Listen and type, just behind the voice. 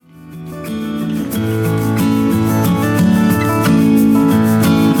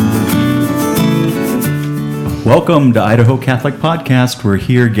Welcome to Idaho Catholic Podcast. We're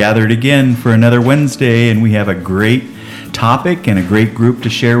here gathered again for another Wednesday, and we have a great topic and a great group to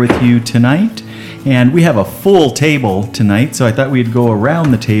share with you tonight. And we have a full table tonight, so I thought we'd go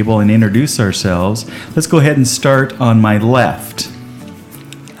around the table and introduce ourselves. Let's go ahead and start on my left.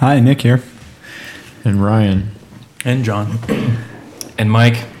 Hi, Nick here. And Ryan. And John. And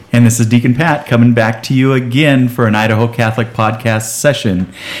Mike. And this is Deacon Pat coming back to you again for an Idaho Catholic Podcast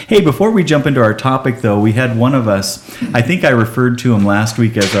session. Hey, before we jump into our topic, though, we had one of us, I think I referred to him last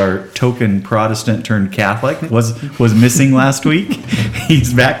week as our token Protestant turned Catholic, was missing last week.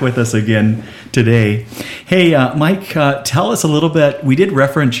 He's back with us again today. Hey, Mike, tell us a little bit. We did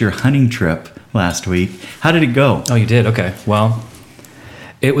reference your hunting trip last week. How did it go? Oh, you did? Okay. Well,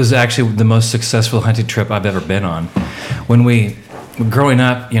 it was actually the most successful hunting trip I've ever been on. Growing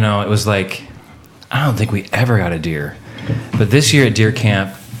up, it was like, I don't think we ever got a deer. But this year at deer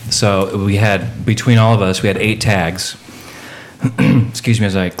camp, so we had, between all of us, we had 8 tags. Excuse me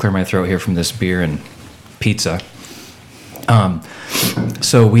as I clear my throat here from this beer and pizza.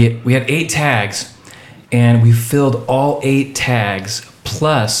 So we had 8 tags, and we filled all 8 tags,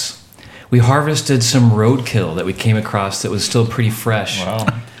 plus we harvested some roadkill that we came across that was still pretty fresh. Wow.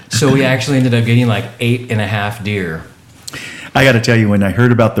 So we actually ended up getting like 8.5 deer. I got to tell you, when I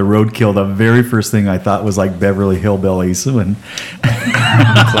heard about the roadkill, the very first thing I thought was like Beverly Hillbillies.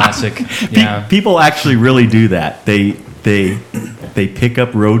 Classic. Yeah. People actually really do that. They pick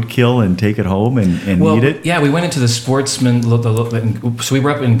up roadkill and take it home and eat it. Yeah, we went into the sportsman. So we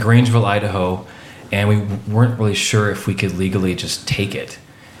were up in Grangeville, Idaho, and we weren't really sure if we could legally just take it,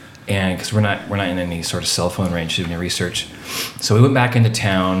 and because we're not in any sort of cell phone range to do any research. So we went back into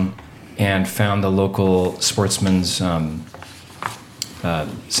town and found the local sportsman's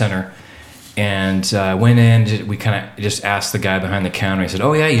center, and went in. We kind of just asked the guy behind the counter. He said,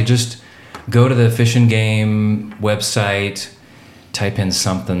 "Oh yeah, you just go to the Fish and Game website, type in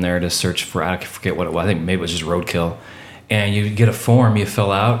something there to search for, I forget what it was. I think maybe it was just roadkill, and you get a form you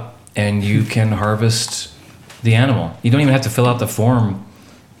fill out, and you can harvest the animal. You don't even have to fill out the form,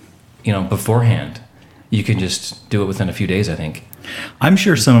 beforehand. You can just do it within a few days, I think." I'm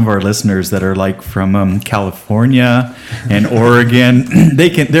sure some of our listeners that are like from California and Oregon,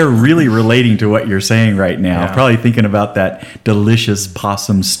 they're really relating to what you're saying right now. Yeah. Probably thinking about that delicious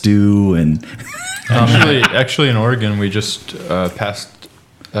possum stew and. Actually, in Oregon, we just passed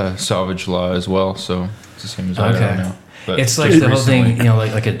salvage law as well, so it's the same as Idaho now. But it's like the whole thing,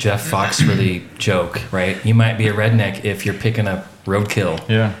 like a Jeff Foxworthy joke, right? You might be a redneck if you're picking up roadkill.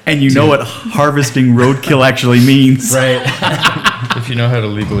 Yeah. And you know what harvesting roadkill actually means. Right. If you know how to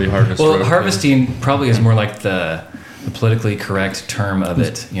legally harvest roadkill. Well, harvesting probably is more like the politically correct term of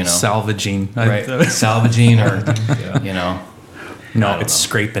it, Salvaging. Right. Salvaging or, No, it's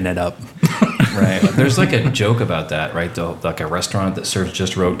scraping it up. Right. There's like a joke about that, right? Like a restaurant that serves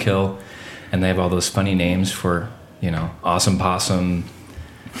just roadkill, and they have all those funny names for, awesome possum,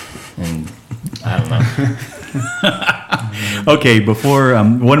 and I don't know. Okay, before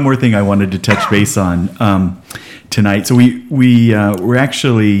one more thing I wanted to touch base on tonight. So we're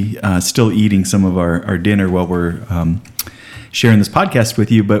actually still eating some of our dinner while we're sharing this podcast with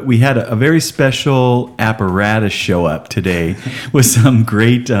you, but we had a very special apparatus show up today with some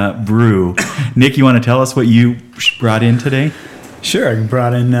great brew. Nick, you want to tell us what you brought in today? Sure, I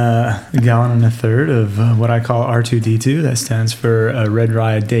brought in a gallon and a third of what I call R2D2. That stands for Red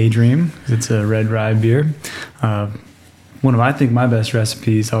Rye Daydream. It's a red rye beer. One of, I think, my best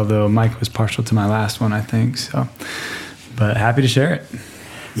recipes, although Mike was partial to my last one, I think. So, but happy to share it.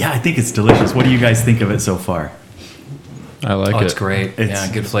 Yeah, I think it's delicious. What do you guys think of it so far? I like it. It's great.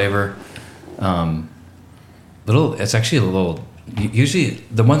 Yeah, good flavor. It's actually a little. Usually,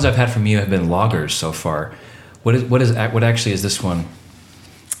 the ones I've had from you have been lagers so far. What actually is this one?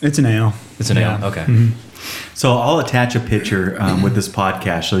 It's an ale. It's an ale. Okay. Mm-hmm. So I'll attach a picture with this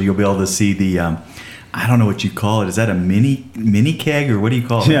podcast, so you'll be able to see the. I don't know what you call it. Is that a mini keg or what do you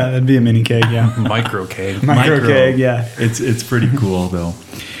call it? Yeah, that'd be a mini keg. Yeah. Micro keg. Micro keg. Yeah. It's pretty cool though.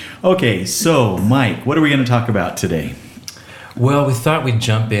 Okay, so Mike, what are we going to talk about today? Well, we thought we'd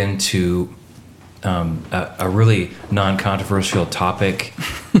jump into a really non-controversial topic.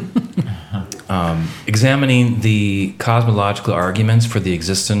 Examining the cosmological arguments for the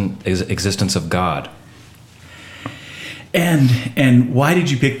existence of God. And why did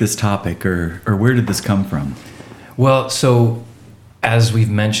you pick this topic, or where did this come from? Well, so as we've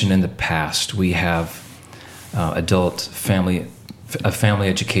mentioned in the past, we have adult family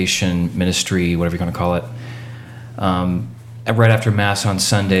education ministry, whatever you're going to call it, right after Mass on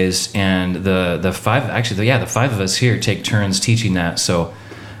Sundays, and the five of us here take turns teaching that. So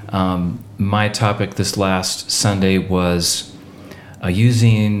My topic this last Sunday was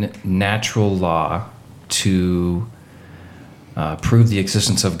using natural law to prove the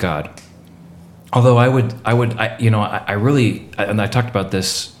existence of God. Although I really, and I talked about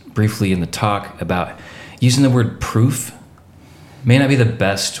this briefly in the talk about using the word proof may not be the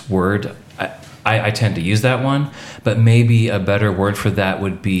best word. I tend to use that one, but maybe a better word for that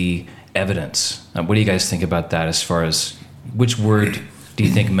would be evidence. What do you guys think about that as far as which word do you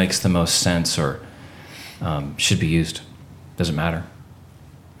think makes the most sense or should be used? Doesn't matter.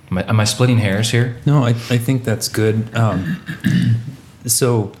 Am I splitting hairs here? No, I think that's good.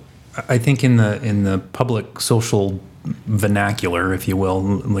 So I think in the public social vernacular, if you will,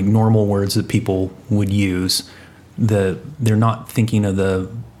 like normal words that people would use, they're not thinking of the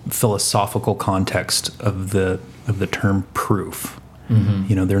philosophical context of the term proof.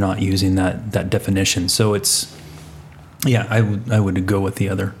 Mm-hmm. They're not using that definition. So it's, yeah, I would go with the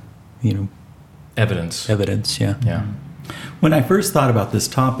other, Evidence. Yeah. Yeah. When I first thought about this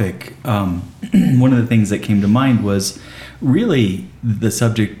topic, one of the things that came to mind was really the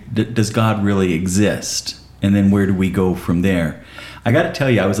subject, does God really exist? And then where do we go from there? I got to tell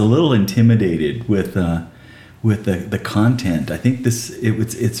you, I was a little intimidated with the content. I think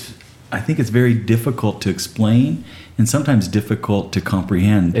it's very difficult to explain and sometimes difficult to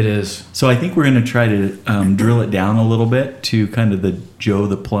comprehend. It is. So I think we're going to try to drill it down a little bit to kind of the Joe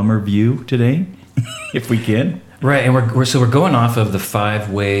the Plumber view today, if we can. Right, and we're going off of the 5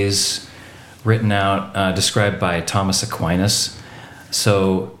 ways written out, described by Thomas Aquinas.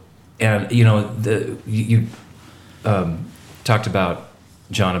 So, and you talked about,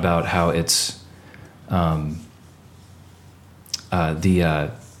 John, about how it's you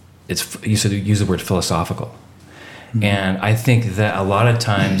said you use the word philosophical. Mm-hmm. And I think that a lot of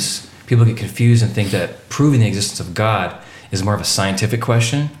times people get confused and think that proving the existence of God is more of a scientific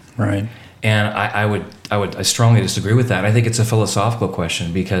question. Right. And I strongly disagree with that. I think it's a philosophical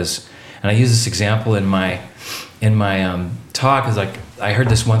question because, and I use this example in my talk, is like I heard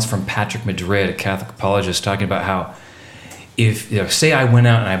this once from Patrick Madrid, a Catholic apologist, talking about how if say I went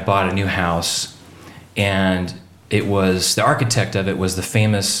out and I bought a new house, and it was the architect of it was the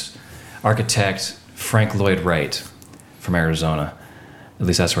famous architect Frank Lloyd Wright from Arizona. At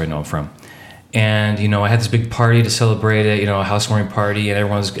least that's where I know him from. And, I had this big party to celebrate it, a housewarming party, and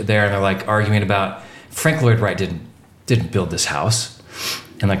everyone's there, and they're like arguing about Frank Lloyd Wright didn't build this house.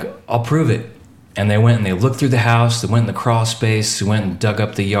 And like, I'll prove it. And they went and they looked through the house, they went in the crawl space, they went and dug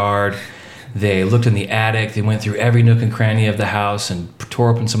up the yard, they looked in the attic, they went through every nook and cranny of the house and tore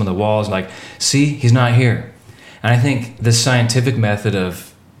open some of the walls, and like, see, he's not here. And I think the scientific method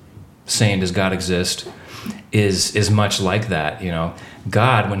of saying, does God exist, is much like that.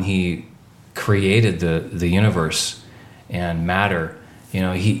 God, when he created the universe and matter,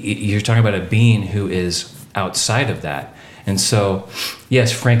 you're talking about a being who is outside of that. And so,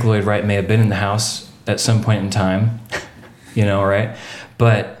 yes, Frank Lloyd Wright may have been in the house at some point in time, right?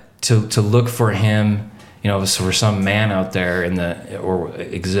 But to look for him, for some man out there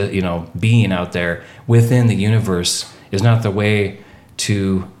being out there within the universe is not the way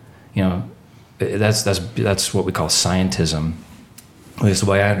to, that's what we call scientism. At least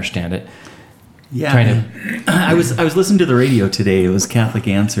the way I understand it. Yeah, I was listening to the radio today. It was Catholic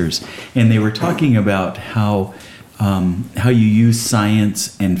Answers, and they were talking about how you use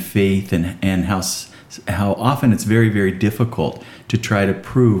science and faith, and how often it's very, very difficult to try to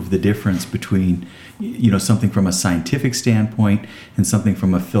prove the difference between something from a scientific standpoint and something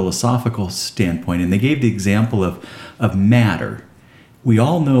from a philosophical standpoint. And they gave the example of matter. We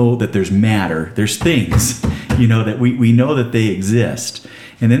all know that there's matter. There's things, that we know that they exist.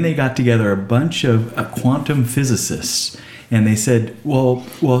 And then they got together a bunch of quantum physicists, and they said, well,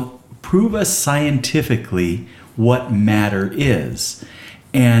 prove us scientifically what matter is.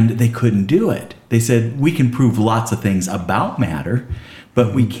 And they couldn't do it. They said, we can prove lots of things about matter,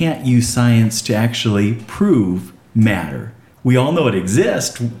 but we can't use science to actually prove matter. We all know it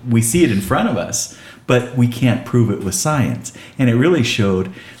exists. We see it in front of us, but we can't prove it with science. And it really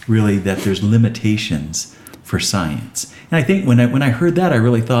showed that there's limitations for science. And I think when I heard that, I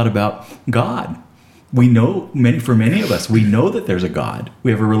really thought about God. We know, for many of us, we know that there's a God.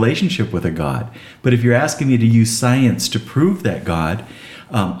 We have a relationship with a God. But if you're asking me to use science to prove that God,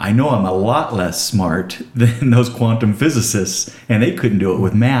 I know I'm a lot less smart than those quantum physicists, and they couldn't do it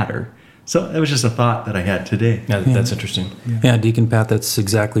with matter. So that was just a thought that I had today. Yeah, that's interesting. Yeah, Deacon Pat, that's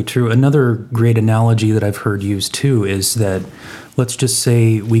exactly true. Another great analogy that I've heard used too is that, let's just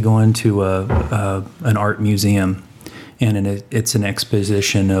say we go into an art museum, and it's an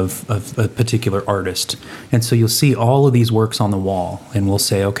exposition of a particular artist. And so you'll see all of these works on the wall, and we'll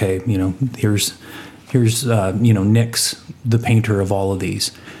say, okay, here's Nick's the painter of all of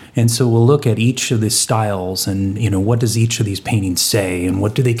these. And so we'll look at each of the styles and, what does each of these paintings say, and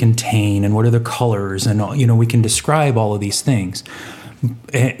what do they contain, and what are their colors, and, we can describe all of these things.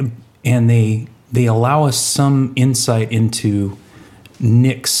 And they allow us some insight into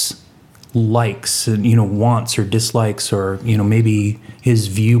Nick's likes and, wants or dislikes, or, maybe his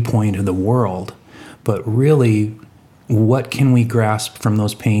viewpoint of the world. But really, what can we grasp from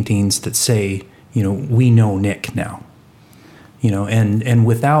those paintings that say, we know Nick now? And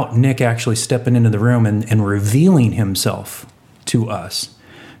without Nick actually stepping into the room and revealing himself to us,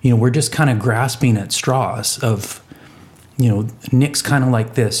 we're just kind of grasping at straws of, Nick's kind of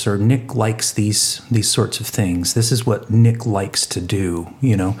like this, or Nick likes these sorts of things. This is what Nick likes to do.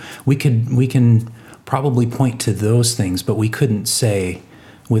 We can probably point to those things, but we couldn't say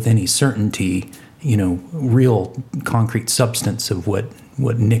with any certainty, real concrete substance of what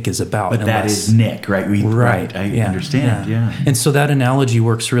Nick is about. But that is Nick, right? Right. I understand. Yeah. And so that analogy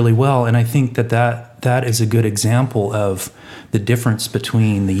works really well. And I think that is a good example of the difference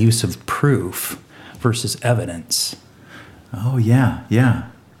between the use of proof versus evidence. Oh yeah.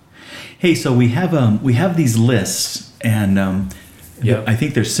 Hey, so we have these lists, and I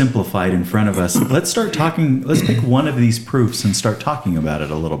think they're simplified in front of us. Let's pick one of these proofs and start talking about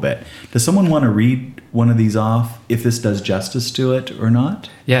it a little bit. Does someone want to read one of these off, if this does justice to it or not?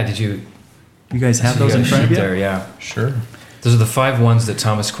 Yeah, did you guys have those in front of you? There, yeah. Sure. Those are the 5 ones that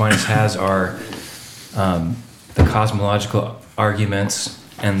Thomas Aquinas has are the cosmological arguments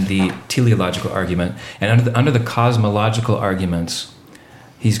and the teleological argument. And under the cosmological arguments,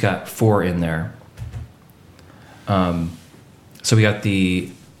 he's got 4 in there. So we got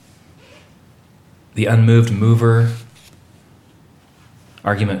the unmoved mover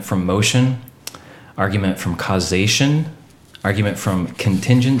argument from motion, argument from causation, argument from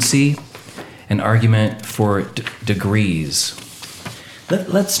contingency, and argument for degrees.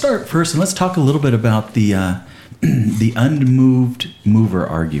 Let's start first, and let's talk a little bit about the unmoved mover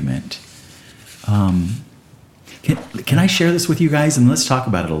argument. Can I share this with you guys, and let's talk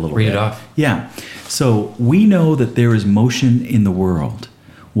about it a little bit? Read it off. Yeah. So we know that there is motion in the world.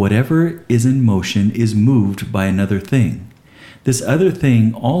 Whatever is in motion is moved by another thing. This other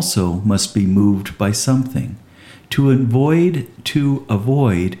thing also must be moved by something. To avoid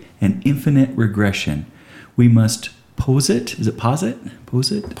an infinite regression, we must posit the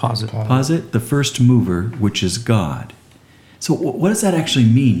first mover, which is God. So what does that actually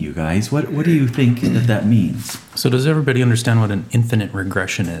mean, you guys? What do you think that means? So does everybody understand what an infinite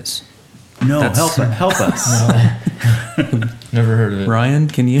regression is? No, help us. No. Never heard of it. Ryan,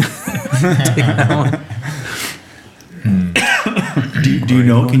 can you take that one? Do you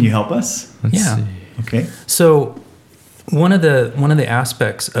know? Can you help us? Let's see. Okay. So one of the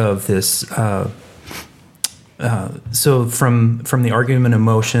aspects of this, so from the argument of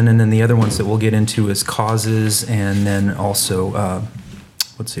motion, and then the other ones that we'll get into is causes, and then also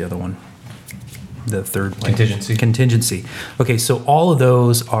what's the other one? The third one. Contingency. Okay, so all of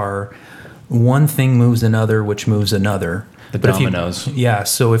those are one thing moves another, which moves another. The dominoes.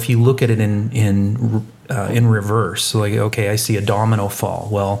 So if you look at it in reverse, so like, okay, I see a domino fall.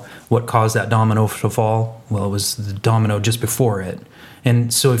 Well, what caused that domino to fall? Well, it was the domino just before it.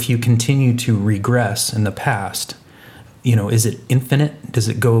 And so if you continue to regress in the past, is it infinite? Does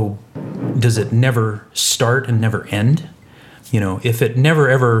it never start and never end? If it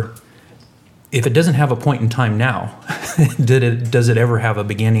doesn't have a point in time now, does it ever have a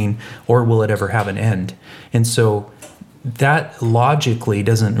beginning, or will it ever have an end? And so that logically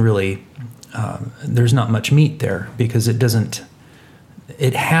doesn't really, there's not much meat there, because it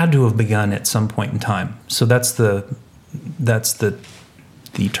had to have begun at some point in time. So that's the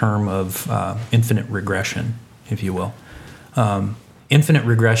term of infinite regression, if you will. Infinite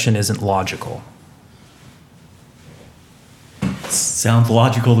regression isn't logical. Sounds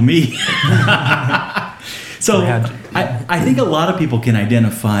logical to me. So I think a lot of people can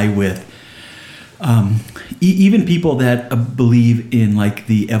identify with even people that believe in like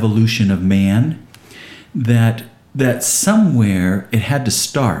the evolution of man, that somewhere it had to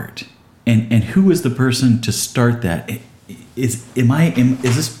start, and who was the person to start that? Does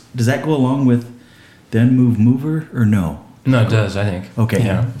that go along with the unmoved mover, or no? No, it does, I think. Okay.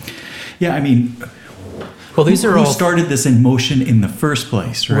 Yeah. I mean, well, these are who all started this in motion in the first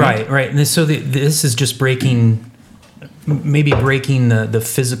place, right? Right. And so this is just breaking the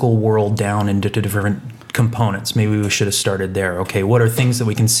physical world down into components. Maybe we should have started there. Okay, what are things that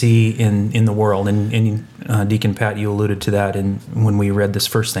we can see in the world? And Deacon Pat, you alluded to that when we read this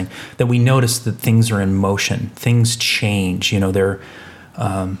first thing, that we notice that things are in motion. Things change. They're,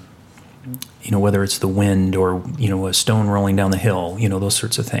 whether it's the wind or, a stone rolling down the hill, those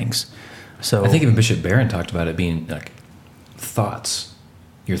sorts of things. So I think even Bishop Barron talked about it being like thoughts.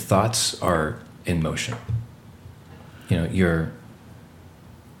 Your thoughts are in motion. I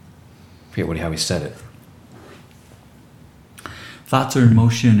forget how he said it. Thoughts are in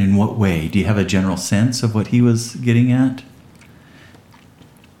motion in what way? Do you have a general sense of what he was getting at?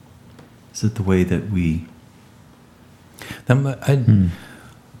 Is it the way that we... I'm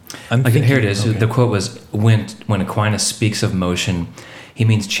thinking, here it is. okay. The quote was, when Aquinas speaks of motion, he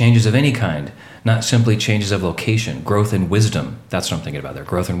means changes of any kind, not simply changes of location, growth in wisdom. That's what I'm thinking about there,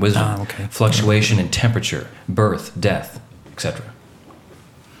 growth in wisdom. Okay. Fluctuation in temperature, birth, death, etc.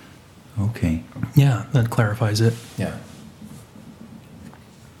 Okay. Yeah, that clarifies it. Yeah.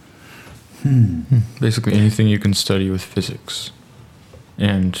 Basically anything you can study with physics,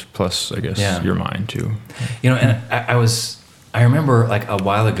 and plus, I guess, your mind too. And I remember like a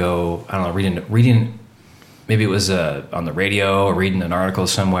while ago, I don't know, reading, maybe it was on the radio or reading an article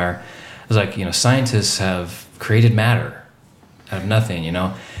somewhere. It was like, scientists have created matter out of nothing,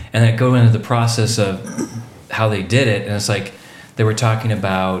 and then go into the process of how they did it, and it's like they were talking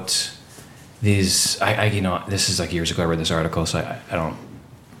about these. This is like years ago I read this article, so I don't.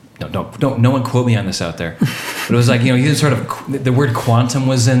 No one quote me on this out there. But it was like, sort of the word quantum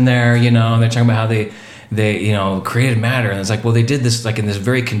was in there, and they're talking about how they created matter, and it's like, well, they did this like in this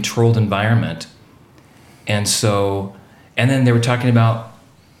very controlled environment, and then they were talking about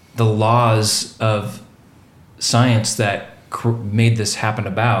the laws of science that made this happen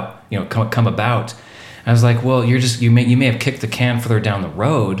about, come about. And I was like, well, you may have kicked the can further down the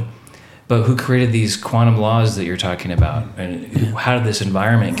road, but who created these quantum laws that you're talking about? And how did this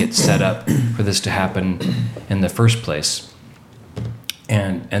environment get set up for this to happen in the first place?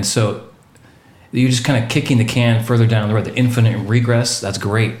 And so you're just kind of kicking the can further down the road, the infinite regress. That's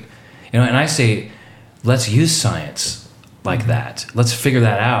great. And I say, let's use science like that. Let's figure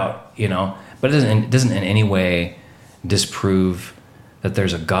that out, But it doesn't in any way disprove that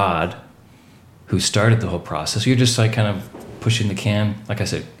there's a God who started the whole process. You're just like kind of pushing the can, like I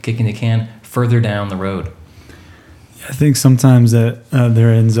said, kicking the can further down the road. I think sometimes that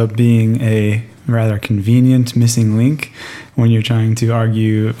there ends up being a rather convenient missing link when you're trying to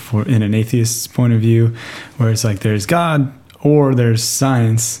argue in an atheist's point of view, where it's like there's God or there's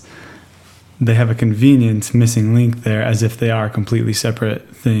science. They have a convenient missing link there, as if they are completely separate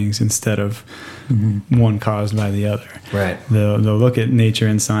things instead of one caused by the other. Right. They'll look at nature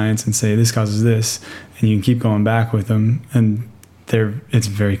and science and say this causes this, and you can keep going back with them, and it's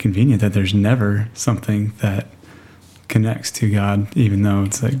very convenient that there's never something that connects to God, even though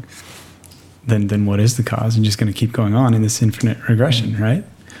it's like, then what is the cause? And just going to keep going on in this infinite regression, right?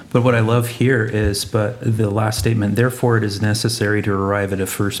 But what I love here is, the last statement, therefore it is necessary to arrive at a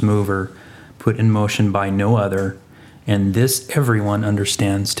first mover, put in motion by no other, and this everyone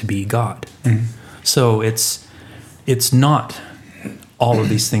understands to be God. Mm-hmm. So it's not all of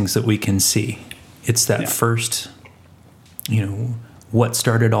these things that we can see. It's that first, what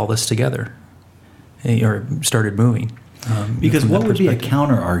started all this together, or started moving. Because what would be a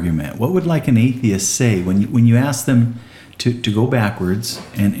counter argument? What would like an atheist say when you ask them to go backwards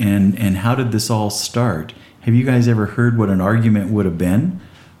and how did this all start? Have you guys ever heard what an argument would have been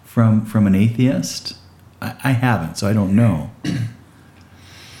from an atheist? I haven't, so I don't know.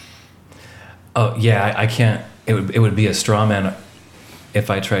 Oh yeah, I can't. It would be a straw man if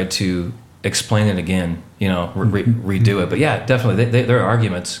I tried to explain it again. Redo it. But yeah, definitely, there are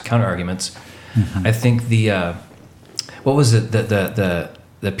arguments, counter arguments. Mm-hmm. I think what was it? The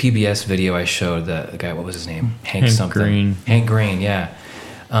PBS video I showed, the guy, what was his name? Hank something. Green. Hank Green, yeah.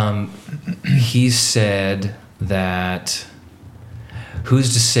 He said that,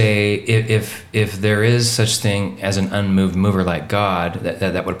 who's to say if there is such thing as an unmoved mover like God,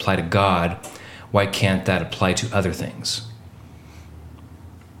 that would apply to God, why can't that apply to other things?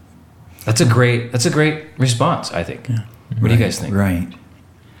 That's a great response, I think. Yeah. What do you guys think? Right.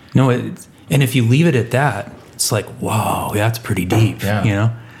 No, and if you leave it at that, it's like, whoa, that's pretty deep.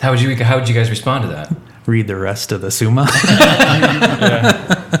 Yeah. How would you guys respond to that? Read the rest of the Summa.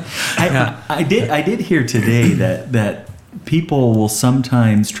 I did hear today that people will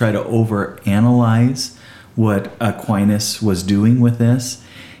sometimes try to overanalyze what Aquinas was doing with this.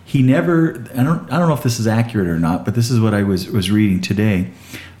 He never, I don't know if this is accurate or not, but this is what I was reading today.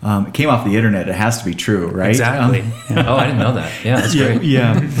 It came off the internet. It has to be true, right? Exactly. Oh, I didn't know that. Yeah, that's great.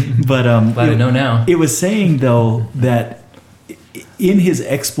 Yeah. But Glad I know now. it was saying, though, that in his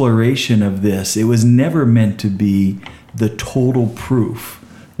exploration of this, it was never meant to be the total proof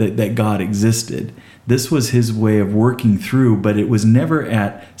that God existed. This was his way of working through, but it was never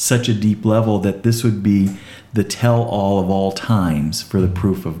at such a deep level that this would be the tell-all of all times for the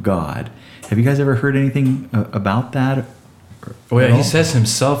proof of God. Have you guys ever heard anything about that? Oh yeah, he says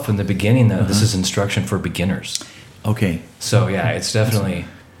himself in the beginning that this is instruction for beginners. Okay. So yeah, it's definitely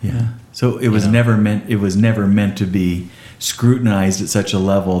So it was never meant. It was never meant to be scrutinized at such a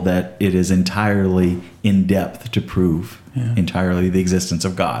level that it is entirely in depth to prove entirely the existence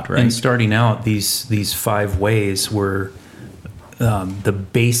of God. Right. And starting out, these 5 ways were the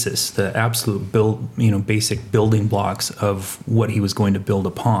basis, the absolute basic building blocks of what he was going to build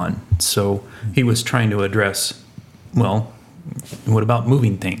upon. So he was trying to address, well, what about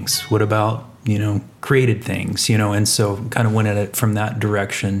moving things? What about, created things, and so kind of went at it from that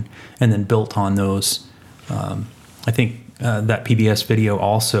direction and then built on those. I think that PBS video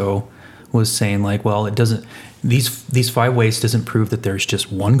also was saying like, well, it doesn't, these 5 ways doesn't prove that there's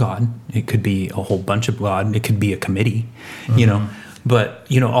just one God. It could be a whole bunch of God. It could be a committee, but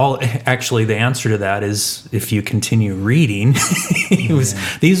actually the answer to that is if you continue reading,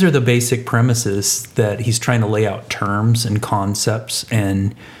 these are the basic premises that he's trying to lay out terms and concepts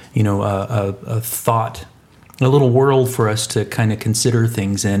and, a thought, a little world for us to kind of consider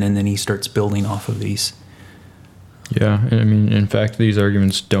things in. And then he starts building off of these. Yeah, I mean, in fact, these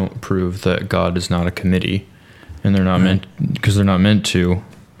arguments don't prove that God is not a committee, and they're not meant because they're not meant to.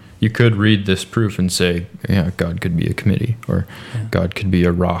 You could read this proof and say, yeah, God could be a committee, or God could be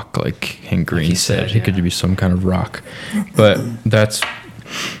a rock, like Hank Green said. He could be some kind of rock. But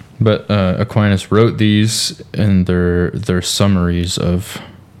Aquinas wrote these, and they're summaries of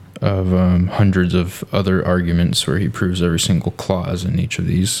hundreds of other arguments where he proves every single clause in each of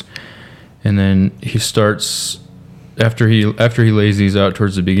these, and then he starts after he lays these out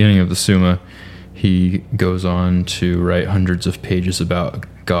towards the beginning of the Summa. He goes on to write hundreds of pages about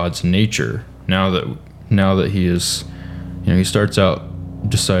God's nature. Now that he is, he starts out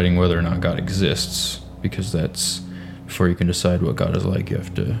deciding whether or not God exists, because that's before you can decide what God is like, you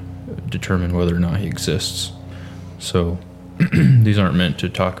have to determine whether or not he exists. So these aren't meant to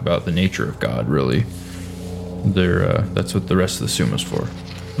talk about the nature of God, really. That's what the rest of the Summa's for.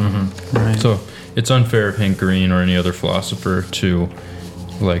 Mm-hmm. Right. So it's unfair of Hank Green or any other philosopher to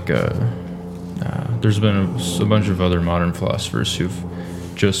there's been a bunch of other modern philosophers who've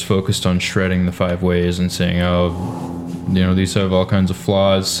just focused on shredding the 5 ways and saying, these have all kinds of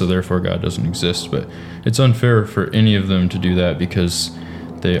flaws, so therefore God doesn't exist. But it's unfair for any of them to do that because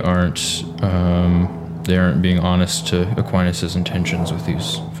they aren't being honest to Aquinas' intentions with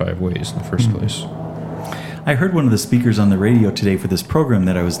these 5 ways in the first place. I heard one of the speakers on the radio today for this program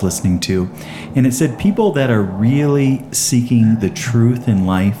that I was listening to, and it said people that are really seeking the truth in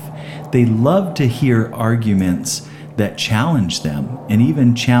life, they love to hear arguments that challenge them and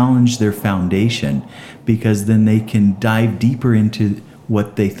even challenge their foundation, because then they can dive deeper into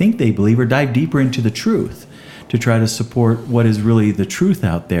what they think they believe or dive deeper into the truth to try to support what is really the truth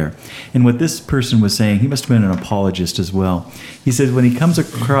out there. And what this person was saying, he must have been an apologist as well. He says when he comes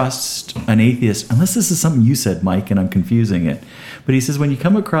across an atheist, unless this is something you said, Mike, and I'm confusing it, but he says when you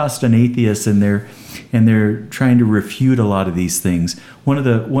come across an atheist and they're trying to refute a lot of these things, one of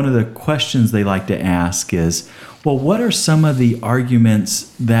the questions they like to ask is, well, what are some of the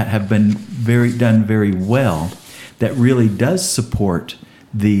arguments that have been done very well that really does support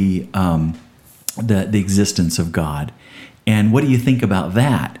the existence of God? And what do you think about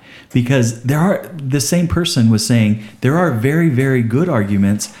that? Because the same person was saying there are very, very good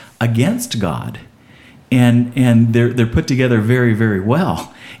arguments against God, and they're put together very, very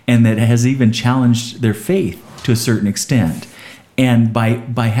well, and that has even challenged their faith to a certain extent. And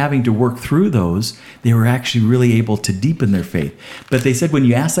by having to work through those, they were actually really able to deepen their faith. But they said when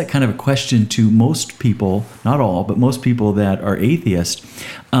you ask that kind of a question to most people, not all, but most people that are atheists,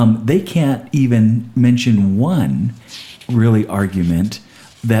 they can't even mention one really argument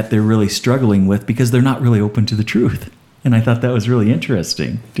that they're really struggling with because they're not really open to the truth. And I thought that was really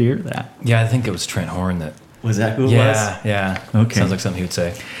interesting to hear that. Yeah, I think it was Trent Horn that... Was that who it was? Yeah. Okay. Sounds like something he would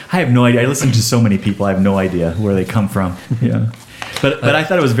say. I have no idea. I listen to so many people. I have no idea where they come from. Yeah. But I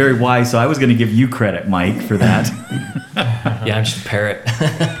thought it was very wise, so I was going to give you credit, Mike, for that. Yeah, I'm just a parrot.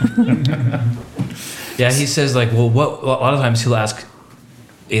 Yeah, he says, like, well, a lot of times he'll ask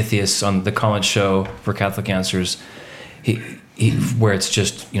atheists on the College Show for Catholic Answers, where it's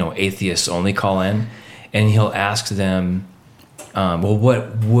just, atheists only call in, and he'll ask them, well,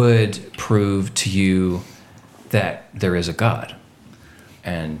 what would prove to you that there is a God?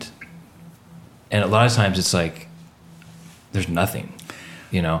 And a lot of times it's like there's nothing,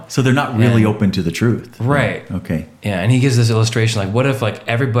 you know. So they're not really open to the truth. Right. Okay. Yeah, and he gives this illustration like, what if like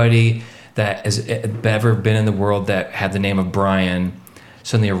everybody that has ever been in the world that had the name of Brian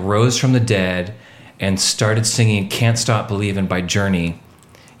suddenly arose from the dead and started singing "Can't Stop Believing" by Journey?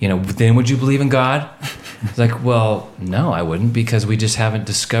 You know, then would you believe in God? It's like, well, no, I wouldn't, because we just haven't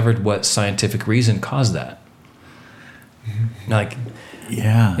discovered what scientific reason caused that. Like,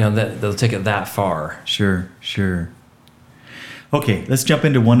 yeah, you know, they'll take it that far. Sure. Okay, let's jump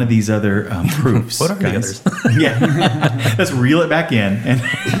into one of these other proofs. What are guys. the others? Yeah, let's reel it back in. And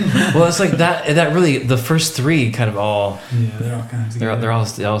well, it's like that really, the first three kind of all, they're all kind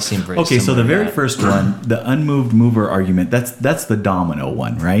of they all seem very okay, so similar the to very that. first one, the unmoved mover argument, that's the domino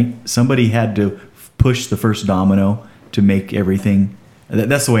one, right? Somebody had to push the first domino to make everything.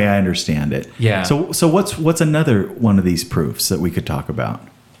 That's the way I understand it. Yeah. So what's another one of these proofs that we could talk about?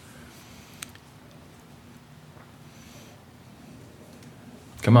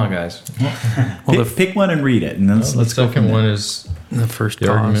 Come on, guys. Well, Pick one and read it, and then The let's go from second there. one is the first the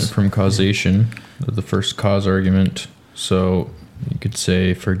cause. argument from causation, the first cause argument. So you could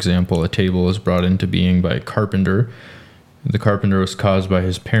say, for example, a table is brought into being by a carpenter. The carpenter was caused by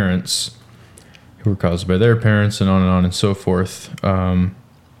his parents, who were caused by their parents, and on and so forth.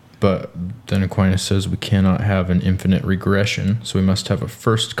 But then Aquinas says we cannot have an infinite regression, so we must have a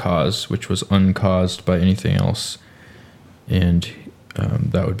first cause, which was uncaused by anything else, and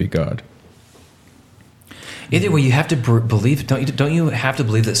that would be God. Either way, you have to believe. Don't you have to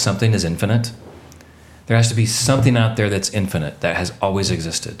believe that something is infinite? There has to be something out there that's infinite, that has always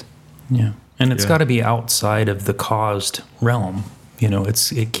existed. Yeah, and it's Yeah. got to be outside of the caused realm. You know,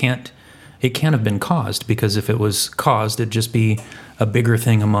 it can't have been caused, because if it was caused, it'd just be a bigger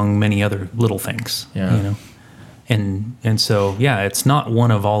thing among many other little things. Yeah. You know, and so yeah, it's not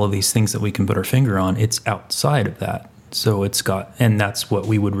one of all of these things that we can put our finger on. It's outside of that. So it's got, and that's what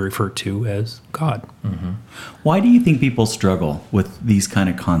we would refer to as God. Mm-hmm. Why do you think people struggle with these kind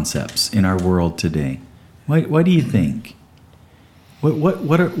of concepts in our world today? Why do you think?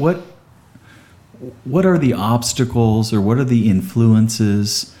 What are the obstacles, or what are the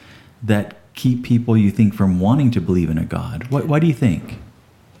influences that keep people, you think, from wanting to believe in a God? Why do you think?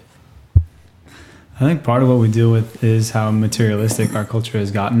 I think part of what we deal with is how materialistic our culture has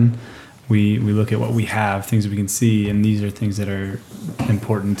gotten. We look at what we have, things that we can see, and these are things that are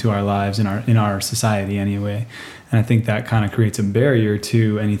important to our lives, in our society anyway. And I think that kind of creates a barrier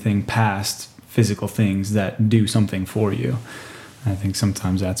to anything past physical things that do something for you. And I think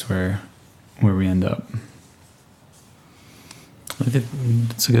sometimes that's where we end up. I think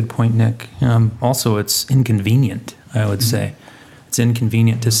that's a good point, Nick. Also, it's inconvenient, I would say. It's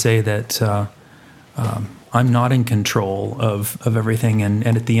inconvenient to say that I'm not in control of everything, and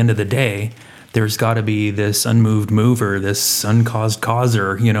at the end of the day, there's got to be this unmoved mover, this uncaused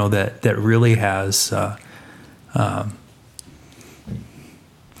causer, you know, that really has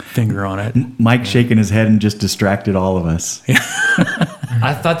finger on it. Mike shaking his head and just distracted all of us.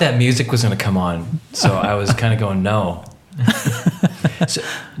 I thought that music was going to come on, so I was kind of going no. So,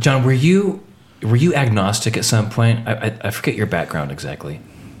 John, were you agnostic at some point? I forget your background exactly.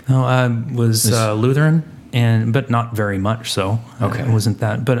 No, I was Lutheran, but not very much so. Okay. It wasn't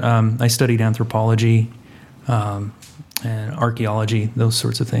that. But I studied anthropology and archaeology, those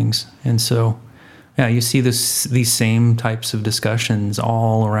sorts of things. And so, yeah, you see these same types of discussions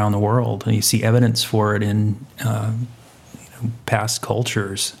all around the world. And you see evidence for it in past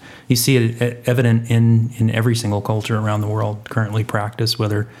cultures. You see it evident in every single culture around the world currently practiced,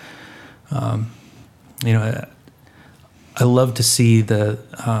 whether, I love to see the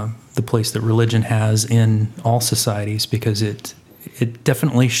place that religion has in all societies, because it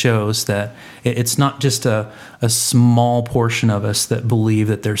definitely shows that it's not just a small portion of us that believe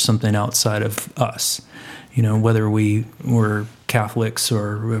that there's something outside of us. You know, whether we're Catholics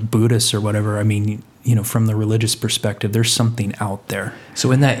or Buddhists or whatever. I mean, you know, from the religious perspective, there's something out there.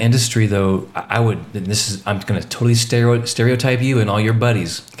 So in that industry, though, I'm going to totally stereotype you and all your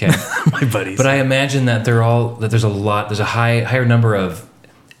buddies. Okay, My buddies. but I imagine that there's a higher number of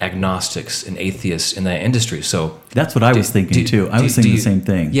agnostics and atheists in that industry. So That's what I was thinking too. I was thinking the same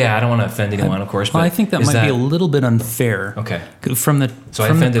thing. Yeah, I don't want to offend anyone, of course. But Well, I think that might be a little bit unfair. Okay. So I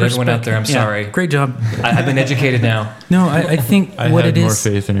offended everyone out there. I'm sorry. Great job. I've been educated now. No, I think I what had it more is.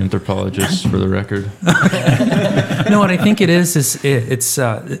 faith in anthropologists, for the record. No, what I think it is it's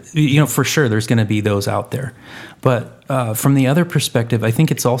for sure there's going to be those out there, but from the other perspective, I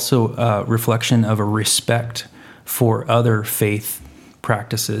think it's also a reflection of a respect for other faith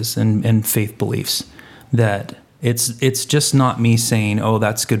practices and faith beliefs. That it's just not me saying, oh,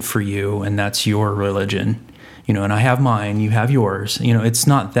 that's good for you and that's your religion, and I have mine, you have yours. It's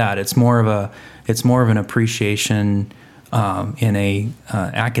not that. It's more of an appreciation in a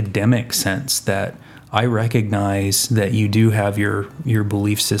academic sense, that I recognize that you do have your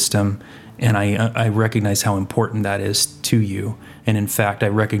belief system, and I recognize how important that is to you. And in fact, I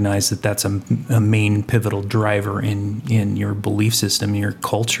recognize that that's a main pivotal driver in your belief system, your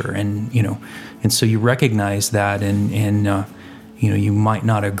culture, and so you recognize that, and you might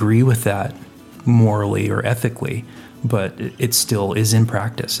not agree with that morally or ethically, but it still is in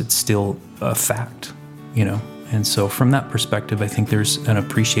practice. It's still a fact, And so from that perspective, I think there's an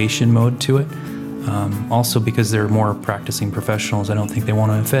appreciation mode to it. Also, because they're more practicing professionals, I don't think they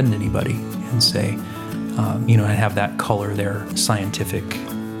want to offend anybody and say, and have that color their scientific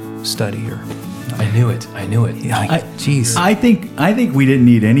study. Or I knew it. Jeez. I think we didn't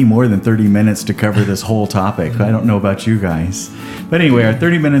need any more than 30 minutes to cover this whole topic. I don't know about you guys. But anyway, our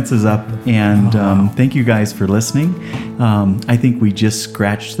 30 minutes is up, and thank you guys for listening. I think we just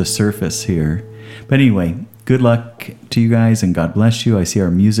scratched the surface here. But anyway, good luck to you guys, and God bless you. I see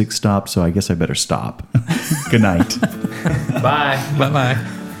our music stopped, so I guess I better stop. Good night. Bye.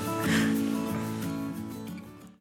 Bye-bye.